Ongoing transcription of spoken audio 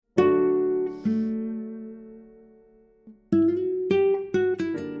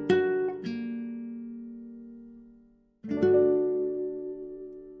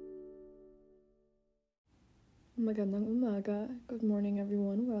Saga. Good morning,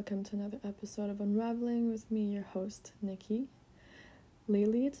 everyone. Welcome to another episode of Unraveling with me, your host, Nikki.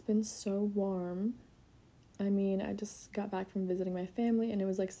 Lately, it's been so warm. I just got back from visiting my family, and it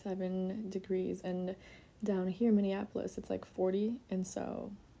was like 7 degrees, and down here in Minneapolis, it's like 40, and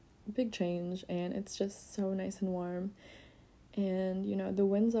so big change, and it's just so nice and warm. And, the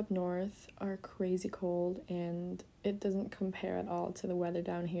winds up north are crazy cold, and it doesn't compare at all to the weather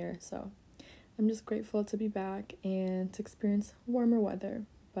down here, so I'm just grateful to be back and to experience warmer weather.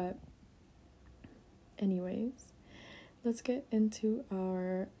 But anyways, let's get into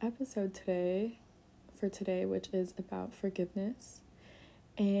our episode today, which is about forgiveness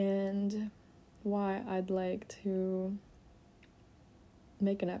and why I'd like to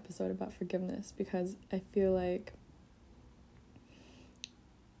make an episode about forgiveness, because I feel like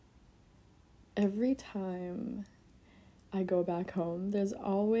every time I go back home, there's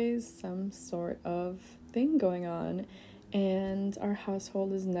always some sort of thing going on, and our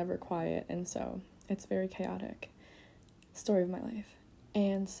household is never quiet, and so it's very chaotic. Story of my life.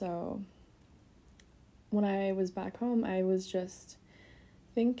 And so when I was back home, I was just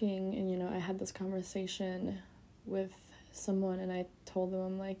thinking, and I had this conversation with someone, and I told them,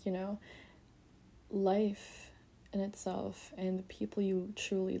 I'm like, life in itself and the people you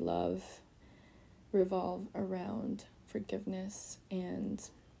truly love revolve around forgiveness. And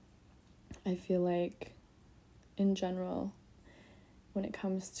I feel like in general, when it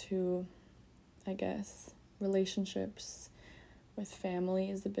comes to, relationships with family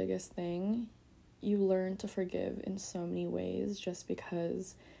is the biggest thing. You learn to forgive in so many ways, just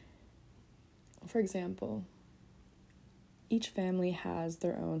because, for example, each family has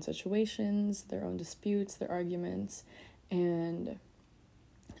their own situations, their own disputes, their arguments, and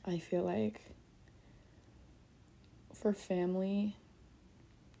I feel like for family,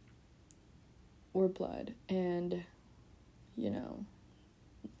 we're blood, and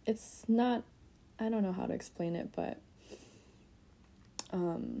it's not, I don't know how to explain it, but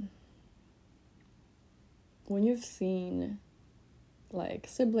when you've seen like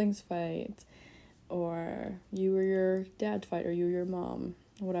siblings fight, or you or your dad fight, or you or your mom,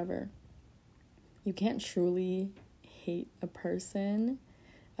 whatever, you can't truly hate a person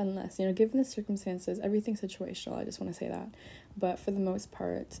unless, given the circumstances, everything's situational, I just want to say that. But for the most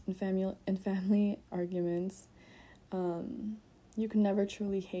part, in family arguments, you can never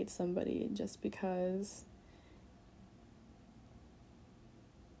truly hate somebody, just because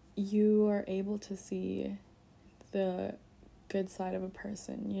you are able to see the good side of a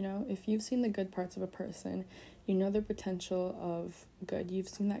person. If you've seen the good parts of a person, their potential of good, you've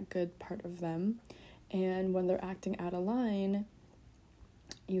seen that good part of them, and when they're acting out of line,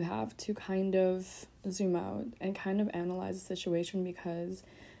 you have to kind of zoom out and kind of analyze the situation, because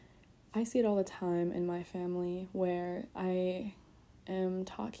I see it all the time in my family where I am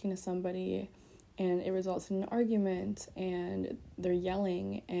talking to somebody and it results in an argument and they're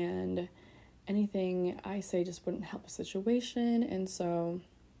yelling, and anything I say just wouldn't help the situation. And so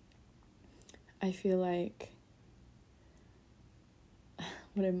I feel like,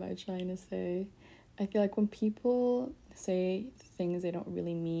 what am I trying to say? I feel like when people say things they don't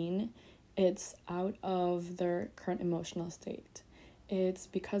really mean, it's out of their current emotional state. It's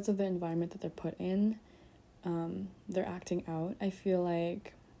because of the environment that they're put in. They're acting out. I feel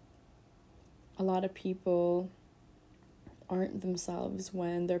like a lot of people aren't themselves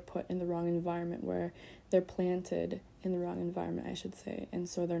when they're put in the wrong environment, where they're planted in the wrong environment, I should say. And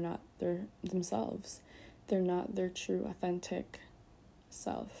so they're not their themselves. They're not their true, authentic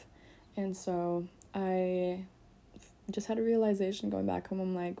self. And so I just had a realization going back home.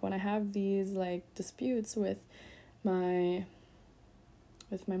 I'm like, when I have these disputes with my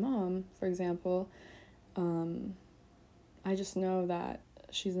mom, for example, I just know that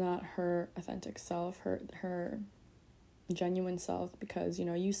she's not her authentic self, her genuine self, because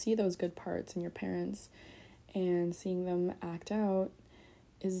you see those good parts in your parents, and seeing them act out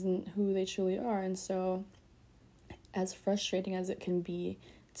isn't who they truly are. And so, as frustrating as it can be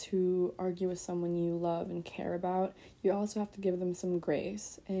to argue with someone you love and care about, you also have to give them some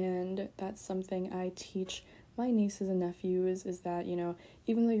grace. And that's something I teach my nieces and nephews, is that,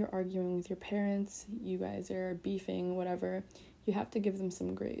 even though you're arguing with your parents, you guys are beefing, whatever, you have to give them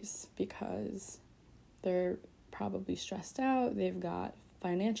some grace, because they're probably stressed out, they've got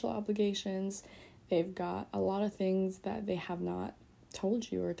financial obligations, they've got a lot of things that they have not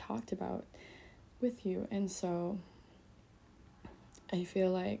told you or talked about with you. And so I feel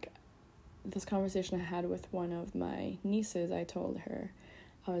like this conversation I had with one of my nieces, I told her,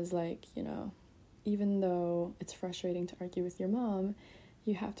 I was like, even though it's frustrating to argue with your mom,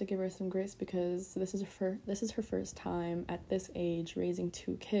 you have to give her some grace, because this is her first time at this age raising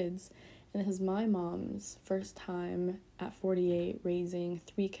 2 kids, and this is my mom's first time at 48 raising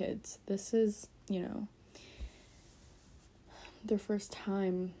 3 kids. This is, their first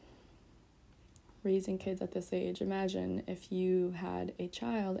time raising kids at this age. Imagine if you had a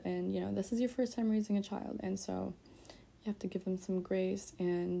child and, this is your first time raising a child, and so you have to give them some grace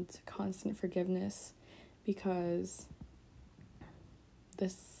and constant forgiveness, because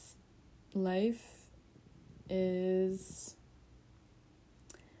this life is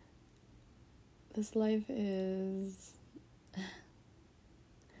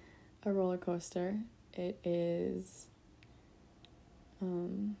a roller coaster. It is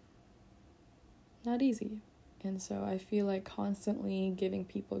not easy. And so I feel like constantly giving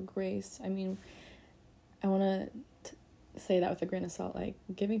people grace. I mean, I want to say that with a grain of salt, like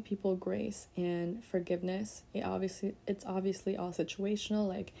giving people grace and forgiveness. It's obviously all situational,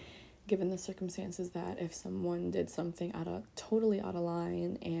 like given the circumstances, that if someone did something totally out of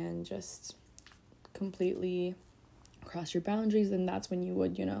line and just completely cross your boundaries, then that's when you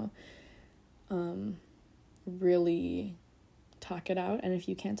would, really talk it out. And if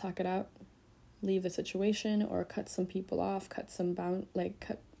you can't talk it out, leave the situation or cut some people off, cut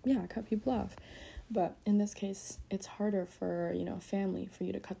people off. But in this case, it's harder for, family, for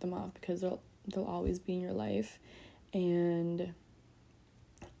you to cut them off, because they'll always be in your life. And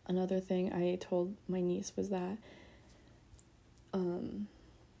another thing I told my niece was that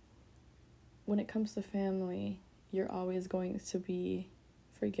when it comes to family, you're always going to be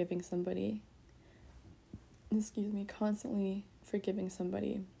forgiving somebody. Constantly forgiving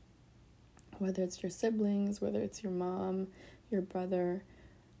somebody. Whether it's your siblings, whether it's your mom, your brother,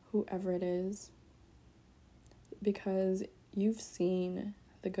 whoever it is. Because you've seen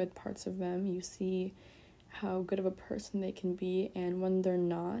the good parts of them. You see how good of a person they can be. And when they're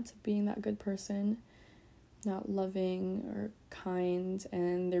not being that good person, not loving or kind,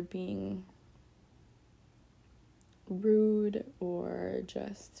 and they're being rude or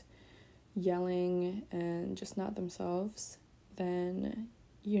just yelling and just not themselves, then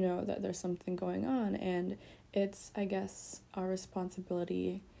you know that there's something going on. And it's, I guess, our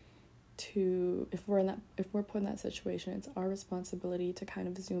responsibility to, if we're put in that situation, it's our responsibility to kind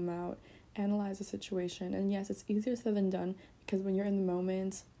of zoom out, analyze the situation. And yes, it's easier said than done, because when you're in the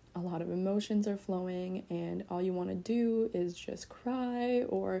moment, a lot of emotions are flowing and all you want to do is just cry,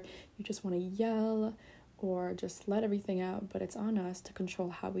 or you just want to yell, or just let everything out. But it's on us to control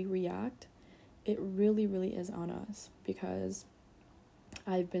how we react. It really, really is on us, because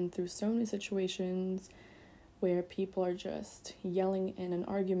I've been through so many situations where people are just yelling in an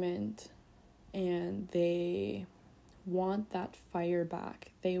argument and they want that fire back.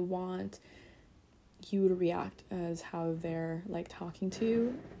 They want you to react as how they're like talking to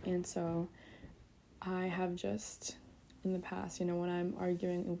you. And so I have just in the past, when I'm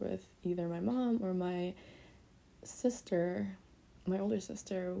arguing with either my mom or my sister, my older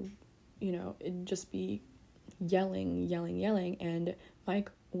sister, it'd just be yelling, and my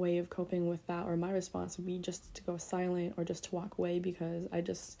way of coping with that, or my response, would be just to go silent or just to walk away, because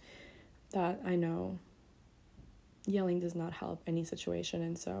I know yelling does not help any situation.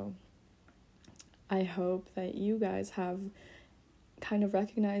 And so I hope that you guys have kind of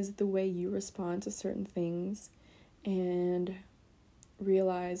recognized the way you respond to certain things and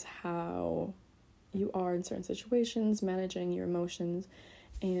realize how you are in certain situations, managing your emotions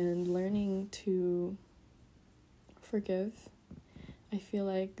and learning to forgive. I feel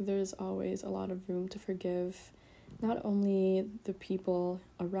like there's always a lot of room to forgive, not only the people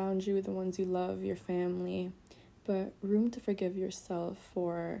around you, the ones you love, your family, but room to forgive yourself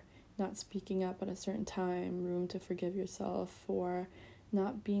for not speaking up at a certain time, room to forgive yourself for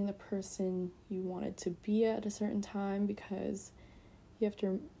not being the person you wanted to be at a certain time, because you have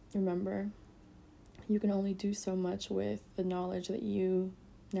to remember, you can only do so much with the knowledge that you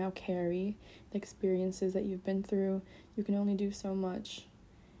now carry, the experiences that you've been through. You can only do so much,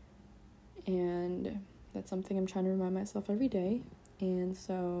 and that's something I'm trying to remind myself every day. And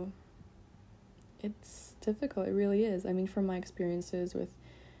so it's difficult, it really is. I mean, from my experiences with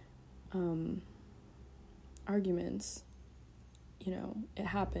arguments, it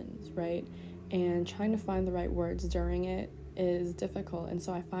happens, right? And trying to find the right words during it is difficult. And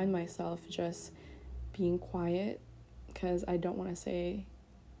so I find myself just being quiet, because I don't want to say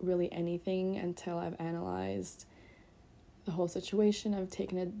really anything until I've analyzed the whole situation. I've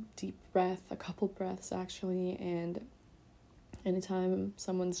taken a deep breath, a couple breaths actually, and anytime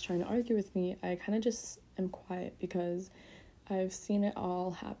someone's trying to argue with me, I kind of just am quiet, because I've seen it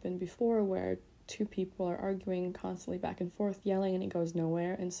all happen before, where two people are arguing constantly back and forth, yelling, and it goes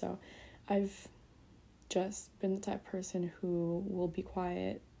nowhere. And so I've just been the type of person who will be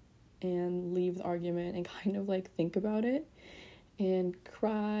quiet and leave the argument and kind of like think about it and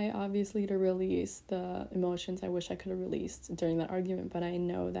cry, obviously, to release the emotions I wish I could have released during that argument. But I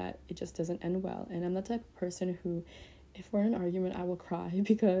know that it just doesn't end well. And I'm the type of person who, if we're in an argument, I will cry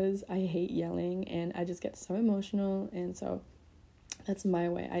because I hate yelling and I just get so emotional. And so that's my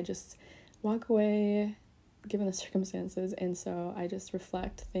way. I just walk away given the circumstances. And so I just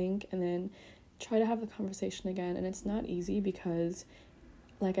reflect, think, and then try to have the conversation again. And it's not easy because,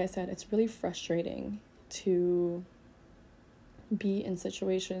 like I said, it's really frustrating to be in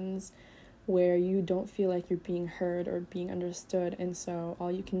situations where you don't feel like you're being heard or being understood. And so all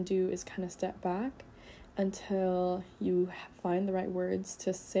you can do is kind of step back until you find the right words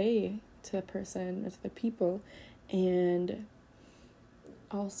to say to the person or to the people. And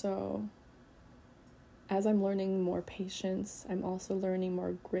also, as I'm learning more patience, I'm also learning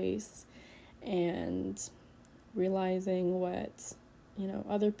more grace and realizing what,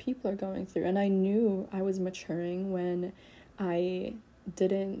 other people are going through. And I knew I was maturing when I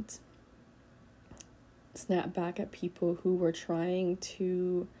didn't snap back at people who were trying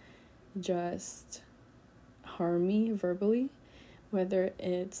to just harm me verbally, whether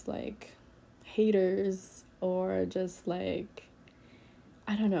it's like haters or just like,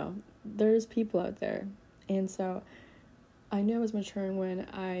 I don't know, there's people out there. And so I knew I was maturing when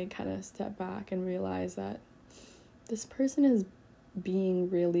I kind of stepped back and realized that this person is being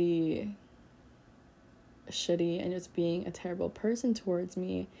really shitty and just being a terrible person towards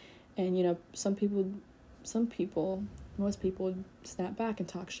me. And most people would snap back and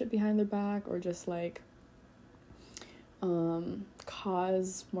talk shit behind their back or just like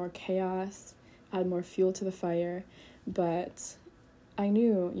cause more chaos, add more fuel to the fire. But I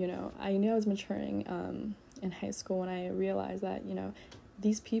knew I was maturing in high school when I realized that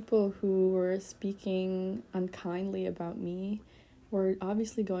these people who were speaking unkindly about me were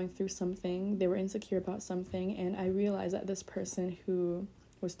obviously going through something. They were insecure about something, and I realized that this person who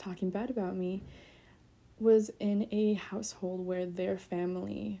was talking bad about me was in a household where their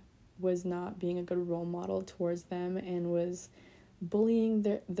family was not being a good role model towards them and was bullying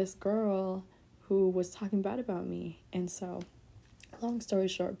this girl who was talking bad about me. And so, long story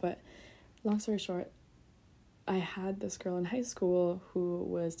short, I had this girl in high school who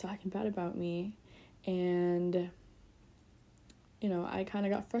was talking bad about me, and I kind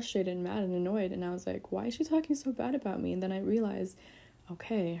of got frustrated and mad and annoyed, and I was like, why is she talking so bad about me? And then I realized,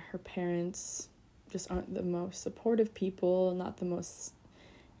 okay, her parents just aren't the most supportive people, not the most,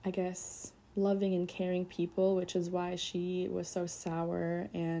 I guess, loving and caring people, which is why she was so sour.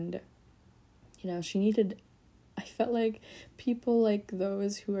 And I felt like people like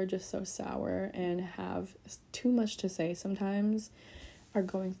those who are just so sour and have too much to say sometimes are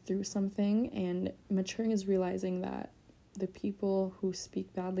going through something. And maturing is realizing that the people who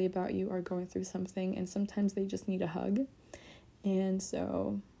speak badly about you are going through something, and sometimes they just need a hug. And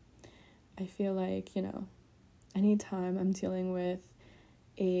so I feel like, anytime I'm dealing with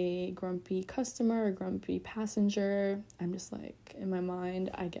a grumpy customer or grumpy passenger, I'm just like, in my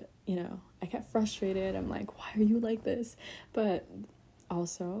mind, I get frustrated. I'm like, why are you like this? But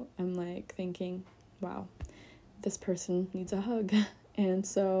also I'm like thinking, wow, this person needs a hug. And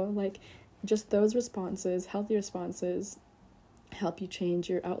so like just those responses, healthy responses, help you change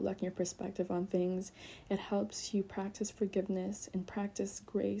your outlook and your perspective on things. It helps you practice forgiveness and practice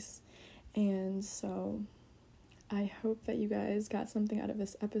grace. And so I hope that you guys got something out of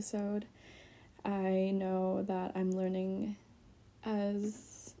this episode. I know that I'm learning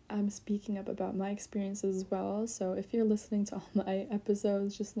as I'm speaking up about my experiences as well. So if you're listening to all my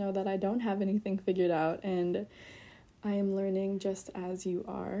episodes, just know that I don't have anything figured out, and I am learning just as you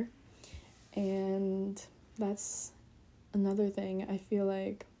are. And that's another thing. I feel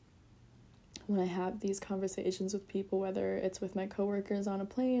like when I have these conversations with people, whether it's with my coworkers on a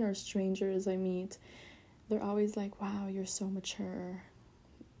plane or strangers I meet, they're always like, wow, you're so mature,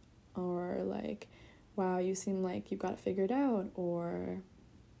 or like, wow, you seem like you got it figured out, or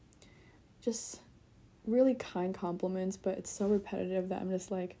just really kind compliments. But it's so repetitive that I'm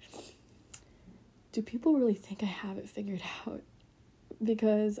just like, do people really think I have it figured out?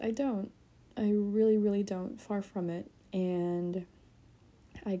 Because I don't. I really, really don't. Far from it. And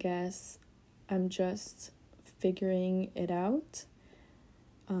I guess I'm just figuring it out,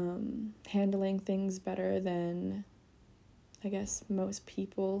 handling things better than, I guess, most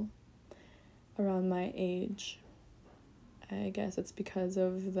people around my age. I guess it's because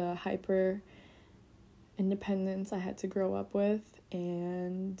of the hyper independence I had to grow up with,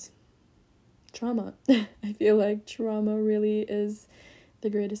 and trauma. I feel like trauma really is the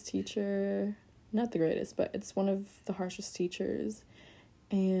greatest teacher. Not the greatest, but it's one of the harshest teachers.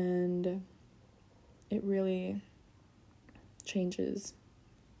 And it really changes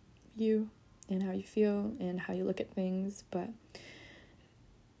you and how you feel and how you look at things. But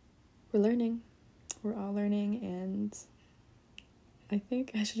we're learning. We're all learning, and I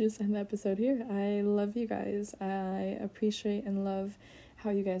think I should just end the episode here. I love you guys. I appreciate and love how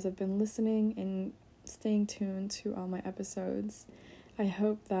you guys have been listening and staying tuned to all my episodes. I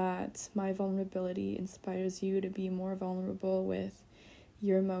hope that my vulnerability inspires you to be more vulnerable with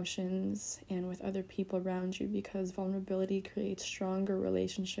your emotions and with other people around you, because vulnerability creates stronger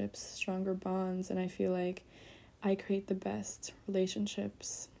relationships, stronger bonds, and I feel like I create the best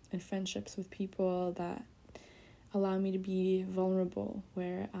relationships and friendships with people that allow me to be vulnerable,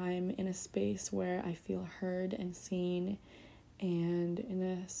 where I'm in a space where I feel heard and seen, and in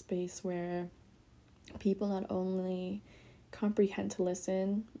a space where people not only comprehend to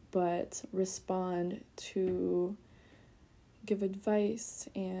listen, but respond to give advice.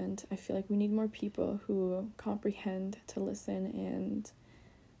 And I feel like we need more people who comprehend to listen, and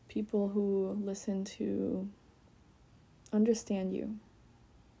people who listen to understand you,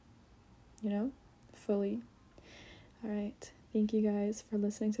 fully. All right. Thank you guys for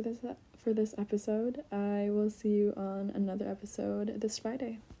listening to this episode. I will see you on another episode this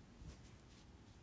Friday.